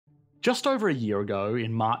Just over a year ago,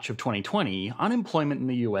 in March of 2020, unemployment in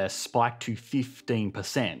the US spiked to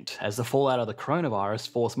 15% as the fallout of the coronavirus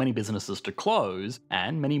forced many businesses to close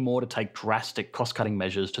and many more to take drastic cost-cutting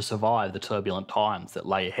measures to survive the turbulent times that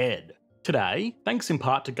lay ahead. Today, thanks in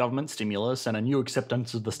part to government stimulus and a new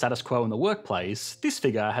acceptance of the status quo in the workplace, this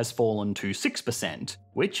figure has fallen to 6%,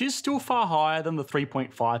 which is still far higher than the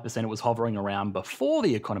 3.5% it was hovering around before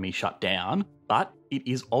the economy shut down, but it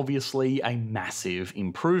is obviously a massive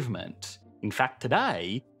improvement. In fact,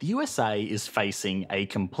 today, the USA is facing a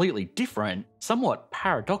completely different, somewhat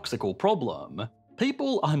paradoxical problem.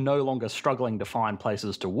 People are no longer struggling to find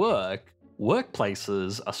places to work,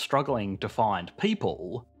 workplaces are struggling to find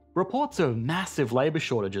people. Reports of massive labour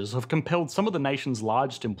shortages have compelled some of the nation's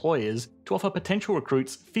largest employers to offer potential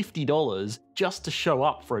recruits $50 just to show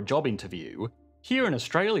up for a job interview. Here in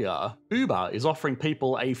Australia, Uber is offering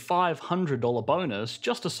people a $500 bonus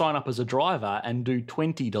just to sign up as a driver and do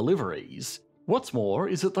 20 deliveries. What's more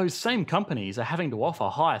is that those same companies are having to offer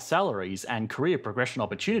higher salaries and career progression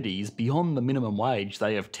opportunities beyond the minimum wage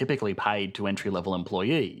they have typically paid to entry-level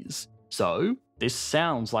employees. So, this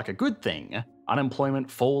sounds like a good thing. Unemployment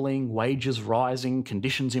falling, wages rising,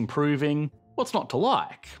 conditions improving. What's not to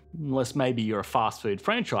like? Unless maybe you're a fast food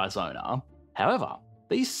franchise owner. However,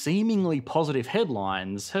 these seemingly positive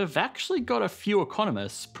headlines have actually got a few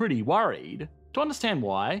economists pretty worried. To understand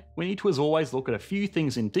why, we need to as always look at a few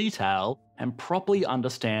things in detail and properly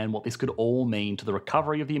understand what this could all mean to the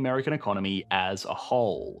recovery of the American economy as a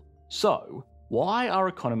whole. So, why are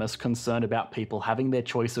economists concerned about people having their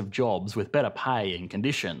choice of jobs with better pay and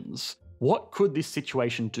conditions? What could this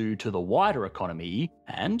situation do to the wider economy,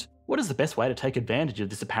 and what is the best way to take advantage of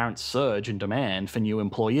this apparent surge in demand for new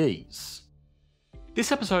employees?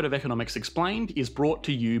 This episode of Economics Explained is brought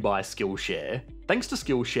to you by Skillshare. Thanks to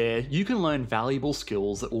Skillshare, you can learn valuable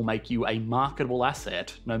skills that will make you a marketable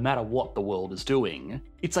asset no matter what the world is doing.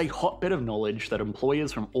 It's a hotbed of knowledge that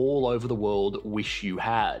employers from all over the world wish you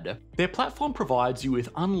had. Their platform provides you with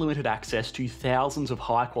unlimited access to thousands of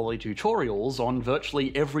high-quality tutorials on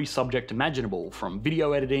virtually every subject imaginable, from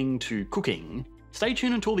video editing to cooking. Stay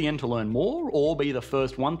tuned until the end to learn more, or be the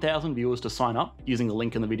first 1,000 viewers to sign up using the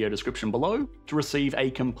link in the video description below to receive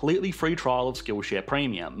a completely free trial of Skillshare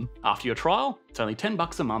Premium. After your trial, it's only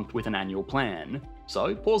 $10 a month with an annual plan.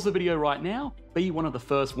 So pause the video right now, be one of the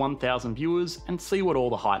first 1,000 viewers, and see what all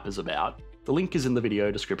the hype is about. The link is in the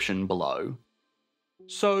video description below.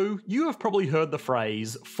 So, you have probably heard the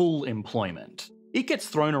phrase full employment. It gets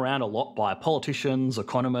thrown around a lot by politicians,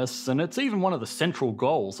 economists, and it's even one of the central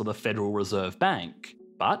goals of the Federal Reserve Bank.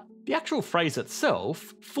 But the actual phrase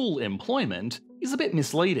itself, full employment, is a bit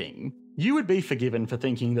misleading. You would be forgiven for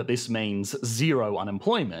thinking that this means zero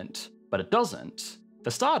unemployment, but it doesn't.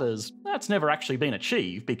 For starters, that's never actually been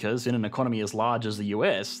achieved because in an economy as large as the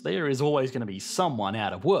US, there is always going to be someone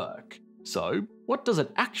out of work. So, what does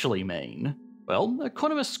it actually mean? Well,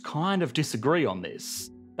 economists kind of disagree on this.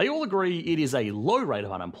 They all agree it is a low rate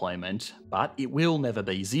of unemployment, but it will never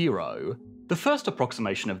be zero. The first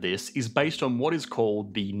approximation of this is based on what is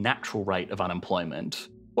called the natural rate of unemployment.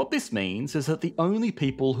 What this means is that the only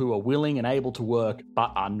people who are willing and able to work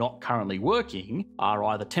but are not currently working are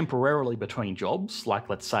either temporarily between jobs, like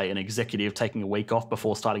let's say an executive taking a week off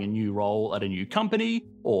before starting a new role at a new company,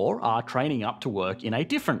 or are training up to work in a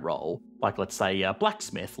different role, like let's say a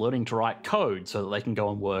blacksmith learning to write code so that they can go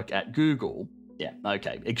and work at Google. Yeah,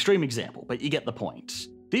 okay, extreme example, but you get the point.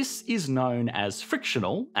 This is known as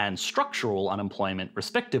frictional and structural unemployment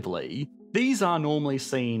respectively. These are normally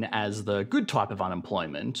seen as the good type of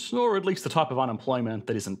unemployment, or at least the type of unemployment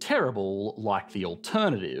that isn't terrible, like the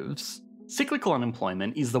alternatives. Cyclical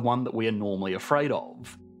unemployment is the one that we are normally afraid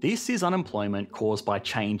of. This is unemployment caused by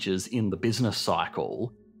changes in the business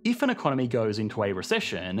cycle. If an economy goes into a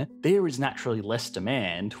recession, there is naturally less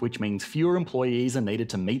demand, which means fewer employees are needed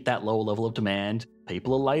to meet that lower level of demand,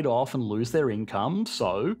 people are laid off and lose their income,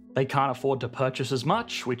 so they can't afford to purchase as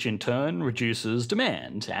much, which in turn reduces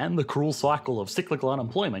demand, and the cruel cycle of cyclical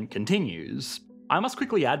unemployment continues. I must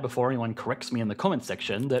quickly add before anyone corrects me in the comments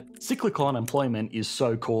section that cyclical unemployment is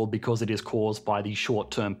so called because it is caused by the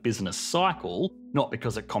short-term business cycle, not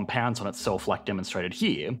because it compounds on itself like demonstrated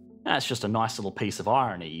here. That's just a nice little piece of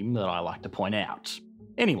irony that I like to point out.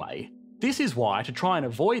 Anyway, this is why, to try and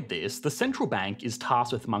avoid this, the central bank is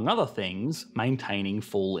tasked with, among other things, maintaining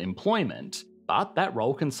full employment. But that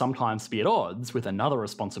role can sometimes be at odds with another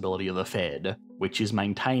responsibility of the Fed, which is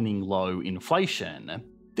maintaining low inflation.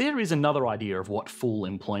 There is another idea of what full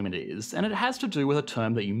employment is, and it has to do with a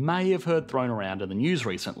term that you may have heard thrown around in the news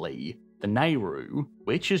recently, the NAIRU,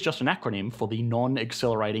 which is just an acronym for the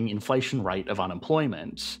Non-Accelerating Inflation Rate of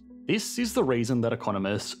Unemployment. This is the reason that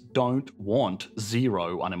economists don't want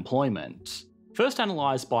zero unemployment. First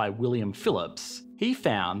analysed by William Phillips, he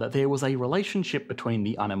found that there was a relationship between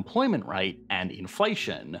the unemployment rate and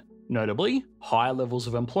inflation. Notably, higher levels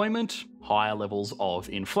of employment, higher levels of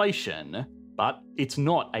inflation. But it's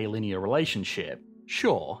not a linear relationship.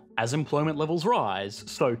 Sure, as employment levels rise,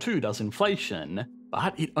 so too does inflation,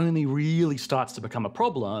 but it only really starts to become a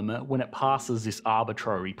problem when it passes this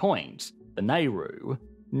arbitrary point, the Nehru.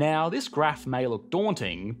 Now, this graph may look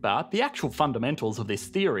daunting, but the actual fundamentals of this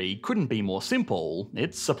theory couldn't be more simple.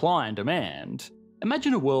 It's supply and demand.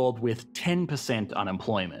 Imagine a world with 10%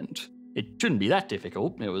 unemployment. It shouldn't be that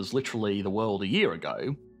difficult, it was literally the world a year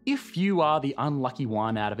ago. If you are the unlucky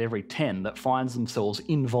one out of every 10 that finds themselves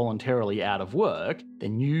involuntarily out of work,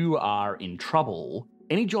 then you are in trouble.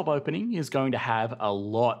 Any job opening is going to have a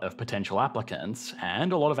lot of potential applicants,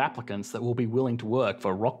 and a lot of applicants that will be willing to work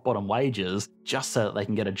for rock bottom wages just so that they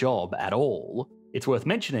can get a job at all. It's worth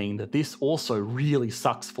mentioning that this also really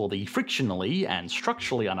sucks for the frictionally and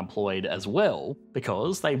structurally unemployed as well,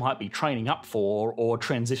 because they might be training up for or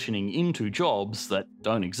transitioning into jobs that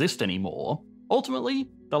don't exist anymore. Ultimately,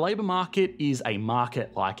 the labour market is a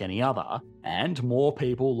market like any other, and more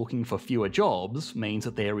people looking for fewer jobs means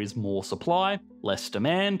that there is more supply, less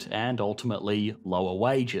demand, and ultimately lower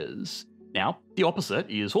wages. Now, the opposite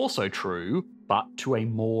is also true, but to a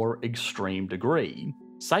more extreme degree.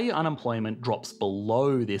 Say unemployment drops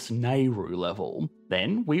below this Nehru level,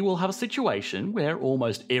 then we will have a situation where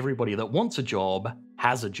almost everybody that wants a job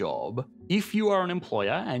has a job. If you are an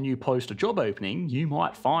employer and you post a job opening, you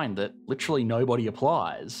might find that literally nobody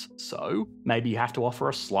applies. So maybe you have to offer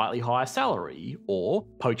a slightly higher salary, or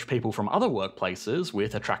poach people from other workplaces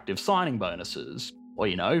with attractive signing bonuses. Or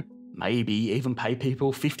maybe even pay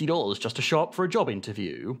people $50 just to show up for a job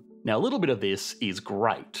interview. Now, a little bit of this is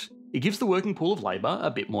great. It gives the working pool of labour a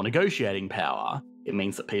bit more negotiating power. It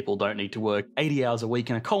means that people don't need to work 80 hours a week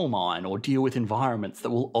in a coal mine or deal with environments that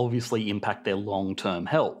will obviously impact their long-term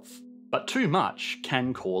health. But too much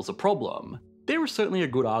can cause a problem. There is certainly a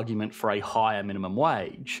good argument for a higher minimum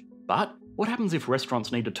wage, but what happens if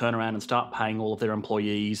restaurants need to turn around and start paying all of their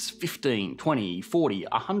employees $15, $20, $40,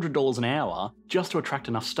 $100 an hour just to attract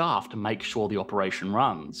enough staff to make sure the operation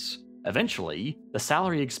runs? Eventually, the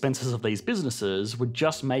salary expenses of these businesses would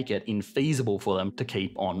just make it infeasible for them to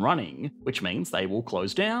keep on running, which means they will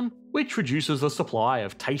close down, which reduces the supply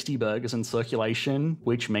of tasty burgers in circulation,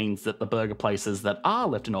 which means that the burger places that are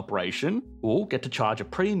left in operation will get to charge a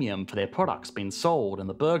premium for their products being sold in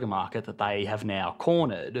the burger market that they have now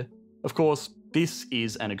cornered. Of course, this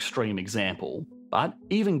is an extreme example, but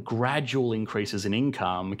even gradual increases in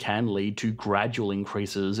income can lead to gradual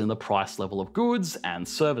increases in the price level of goods and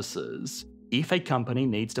services. If a company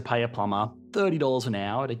needs to pay a plumber $30 an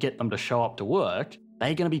hour to get them to show up to work,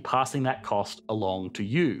 they're going to be passing that cost along to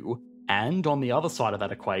you. And on the other side of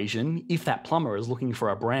that equation, if that plumber is looking for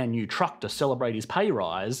a brand new truck to celebrate his pay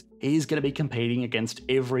rise, he's going to be competing against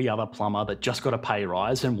every other plumber that just got a pay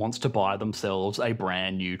rise and wants to buy themselves a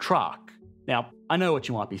brand new truck. Now, I know what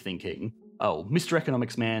you might be thinking. Oh, Mr.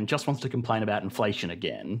 Economics Man just wants to complain about inflation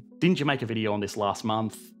again. Didn't you make a video on this last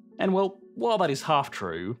month? And well, while that is half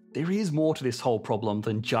true, there is more to this whole problem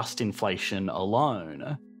than just inflation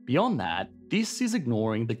alone. Beyond that, this is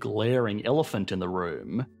ignoring the glaring elephant in the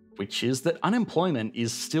room, which is that unemployment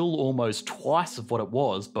is still almost twice of what it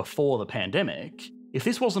was before the pandemic. If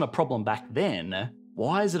this wasn't a problem back then,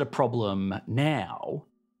 why is it a problem now?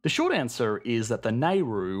 The short answer is that the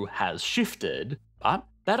Nehru has shifted, but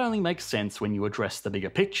that only makes sense when you address the bigger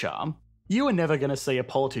picture. You are never going to see a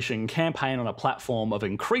politician campaign on a platform of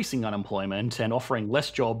increasing unemployment and offering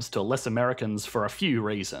less jobs to less Americans for a few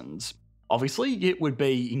reasons. Obviously, it would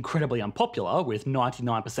be incredibly unpopular with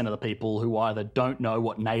 99% of the people who either don't know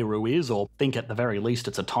what Nehru is or think at the very least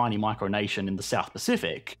it's a tiny micronation in the South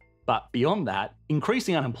Pacific. But beyond that,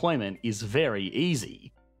 increasing unemployment is very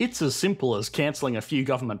easy. It's as simple as cancelling a few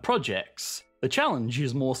government projects. The challenge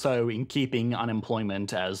is more so in keeping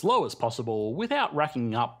unemployment as low as possible without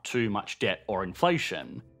racking up too much debt or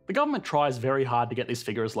inflation. The government tries very hard to get this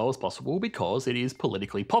figure as low as possible because it is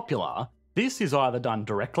politically popular. This is either done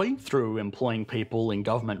directly through employing people in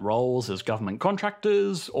government roles as government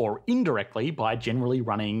contractors, or indirectly by generally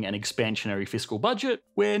running an expansionary fiscal budget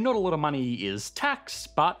where not a lot of money is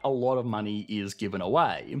taxed, but a lot of money is given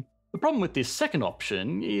away. The problem with this second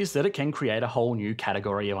option is that it can create a whole new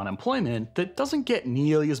category of unemployment that doesn't get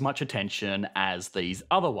nearly as much attention as these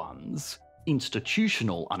other ones: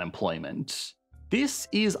 institutional unemployment. This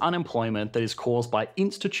is unemployment that is caused by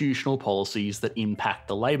institutional policies that impact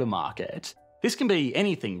the labour market. This can be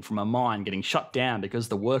anything from a mine getting shut down because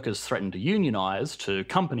the workers threaten to unionise, to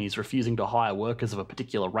companies refusing to hire workers of a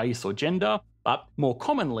particular race or gender, but more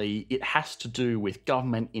commonly, it has to do with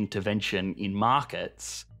government intervention in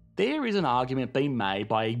markets. There is an argument being made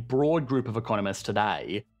by a broad group of economists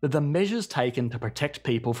today that the measures taken to protect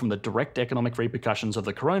people from the direct economic repercussions of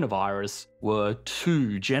the coronavirus were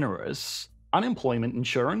too generous. Unemployment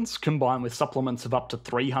insurance, combined with supplements of up to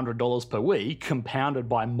 $300 per week, compounded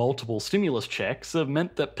by multiple stimulus checks, have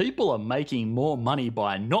meant that people are making more money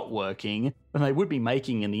by not working than they would be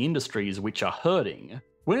making in the industries which are hurting.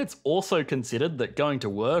 When it's also considered that going to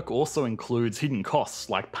work also includes hidden costs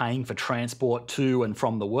like paying for transport to and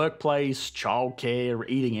from the workplace, childcare,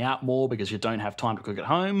 eating out more because you don't have time to cook at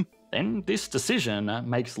home, then this decision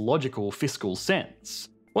makes logical fiscal sense.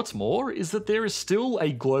 What's more is that there is still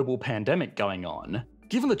a global pandemic going on.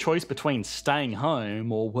 Given the choice between staying home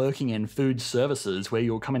or working in food services where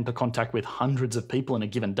you'll come into contact with hundreds of people in a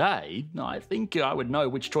given day, I think I would know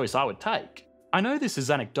which choice I would take. I know this is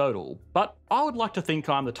anecdotal, but I would like to think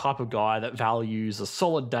I'm the type of guy that values a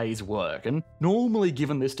solid day's work, and normally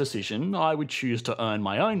given this decision, I would choose to earn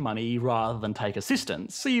my own money rather than take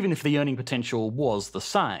assistance, even if the earning potential was the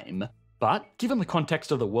same. But given the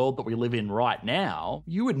context of the world that we live in right now,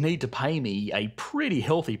 you would need to pay me a pretty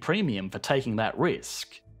healthy premium for taking that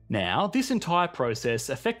risk. Now, this entire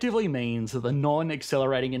process effectively means that the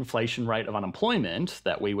non-accelerating inflation rate of unemployment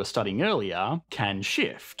that we were studying earlier can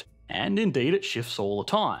shift. And indeed it shifts all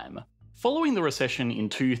the time. Following the recession in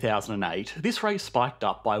 2008, this rate spiked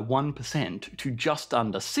up by 1% to just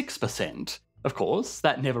under 6%. Of course,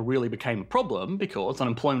 that never really became a problem because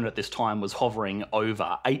unemployment at this time was hovering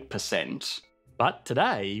over 8%. But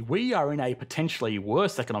today, we are in a potentially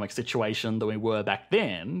worse economic situation than we were back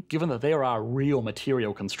then, given that there are real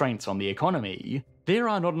material constraints on the economy. There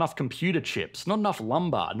are not enough computer chips, not enough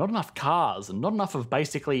lumber, not enough cars, and not enough of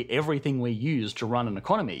basically everything we use to run an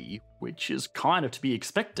economy, which is kind of to be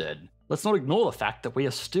expected. Let's not ignore the fact that we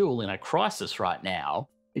are still in a crisis right now.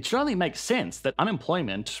 It should only make sense that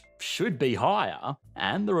unemployment should be higher,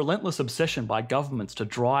 and the relentless obsession by governments to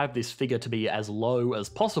drive this figure to be as low as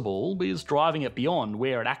possible is driving it beyond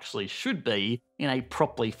where it actually should be in a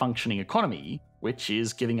properly functioning economy, which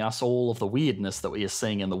is giving us all of the weirdness that we are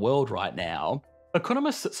seeing in the world right now.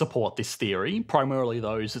 Economists that support this theory, primarily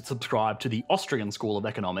those that subscribe to the Austrian school of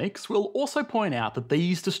economics, will also point out that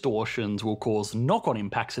these distortions will cause knock-on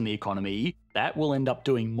impacts in the economy that will end up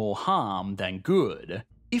doing more harm than good.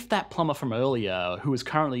 If that plumber from earlier, who is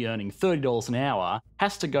currently earning $30 an hour,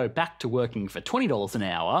 has to go back to working for $20 an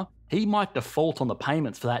hour, he might default on the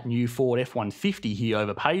payments for that new Ford F-150 he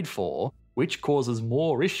overpaid for, which causes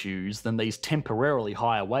more issues than these temporarily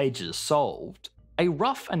higher wages solved. A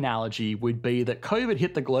rough analogy would be that COVID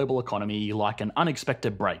hit the global economy like an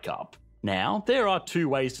unexpected breakup. Now, there are two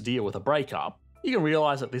ways to deal with a breakup. You can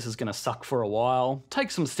realise that this is going to suck for a while, take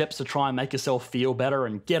some steps to try and make yourself feel better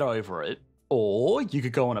and get over it. Or you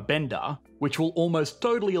could go on a bender, which will almost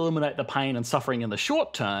totally eliminate the pain and suffering in the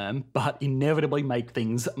short term, but inevitably make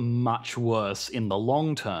things much worse in the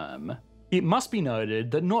long term. It must be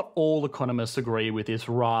noted that not all economists agree with this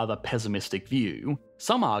rather pessimistic view.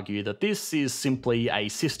 Some argue that this is simply a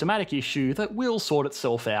systematic issue that will sort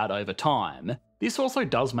itself out over time. This also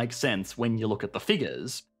does make sense when you look at the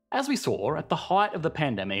figures. As we saw, at the height of the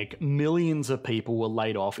pandemic, millions of people were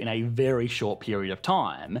laid off in a very short period of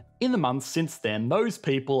time. In the months since then, those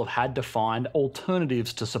people have had to find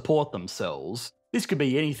alternatives to support themselves. This could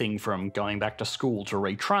be anything from going back to school to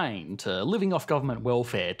retrain, to living off government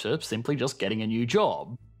welfare, to simply just getting a new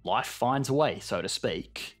job. Life finds a way, so to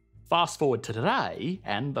speak. Fast forward to today,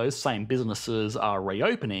 and those same businesses are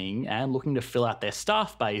reopening and looking to fill out their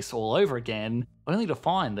staff base all over again, only to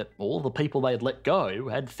find that all the people they'd let go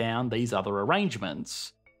had found these other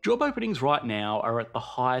arrangements. Job openings right now are at the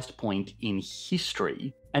highest point in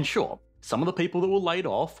history. And sure, some of the people that were laid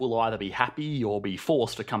off will either be happy or be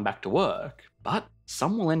forced to come back to work, but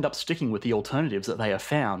some will end up sticking with the alternatives that they have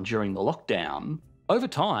found during the lockdown. Over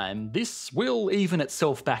time, this will even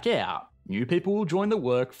itself back out. New people will join the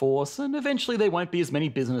workforce, and eventually there won't be as many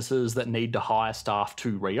businesses that need to hire staff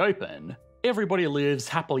to reopen. Everybody lives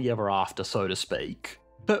happily ever after, so to speak.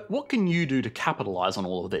 But what can you do to capitalise on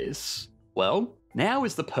all of this? Well, now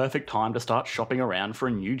is the perfect time to start shopping around for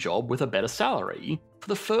a new job with a better salary. For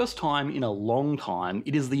the first time in a long time,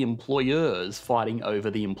 it is the employers fighting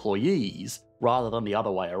over the employees, rather than the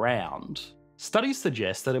other way around. Studies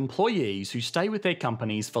suggest that employees who stay with their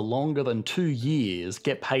companies for longer than 2 years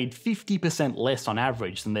get paid 50% less on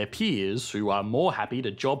average than their peers who are more happy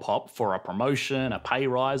to job hop for a promotion, a pay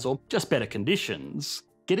rise, or just better conditions.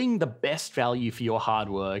 Getting the best value for your hard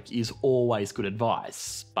work is always good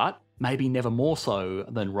advice, but maybe never more so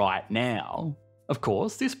than right now. Of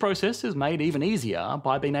course, this process is made even easier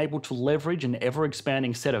by being able to leverage an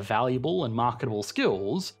ever-expanding set of valuable and marketable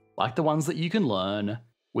skills, like the ones that you can learn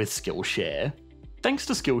with Skillshare. Thanks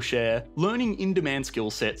to Skillshare, learning in-demand skill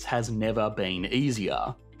sets has never been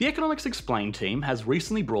easier. The Economics Explained team has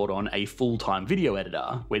recently brought on a full-time video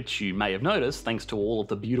editor, which you may have noticed thanks to all of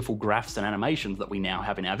the beautiful graphs and animations that we now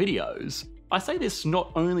have in our videos. I say this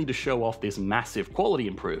not only to show off this massive quality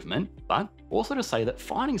improvement, but also to say that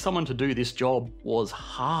finding someone to do this job was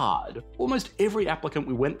hard. Almost every applicant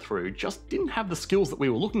we went through just didn't have the skills that we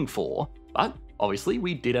were looking for, but obviously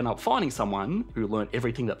we did end up finding someone who learned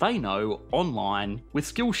everything that they know online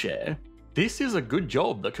with Skillshare. This is a good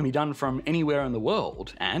job that can be done from anywhere in the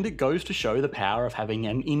world, and it goes to show the power of having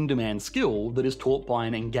an in-demand skill that is taught by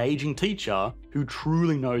an engaging teacher who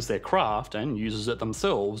truly knows their craft and uses it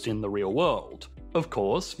themselves in the real world. Of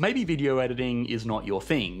course, maybe video editing is not your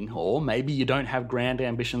thing, or maybe you don't have grand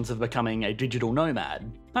ambitions of becoming a digital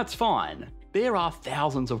nomad. That's fine. There are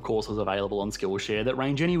thousands of courses available on Skillshare that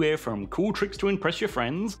range anywhere from cool tricks to impress your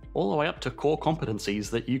friends, all the way up to core competencies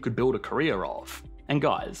that you could build a career off. And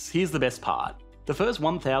guys, here's the best part. The first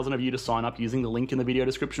 1,000 of you to sign up using the link in the video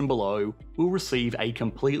description below will receive a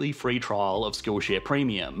completely free trial of Skillshare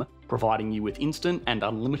Premium, providing you with instant and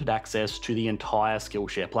unlimited access to the entire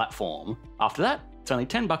Skillshare platform. After that, it's only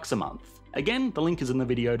 $10 a month. Again, the link is in the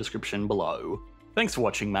video description below. Thanks for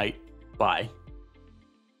watching, mate. Bye.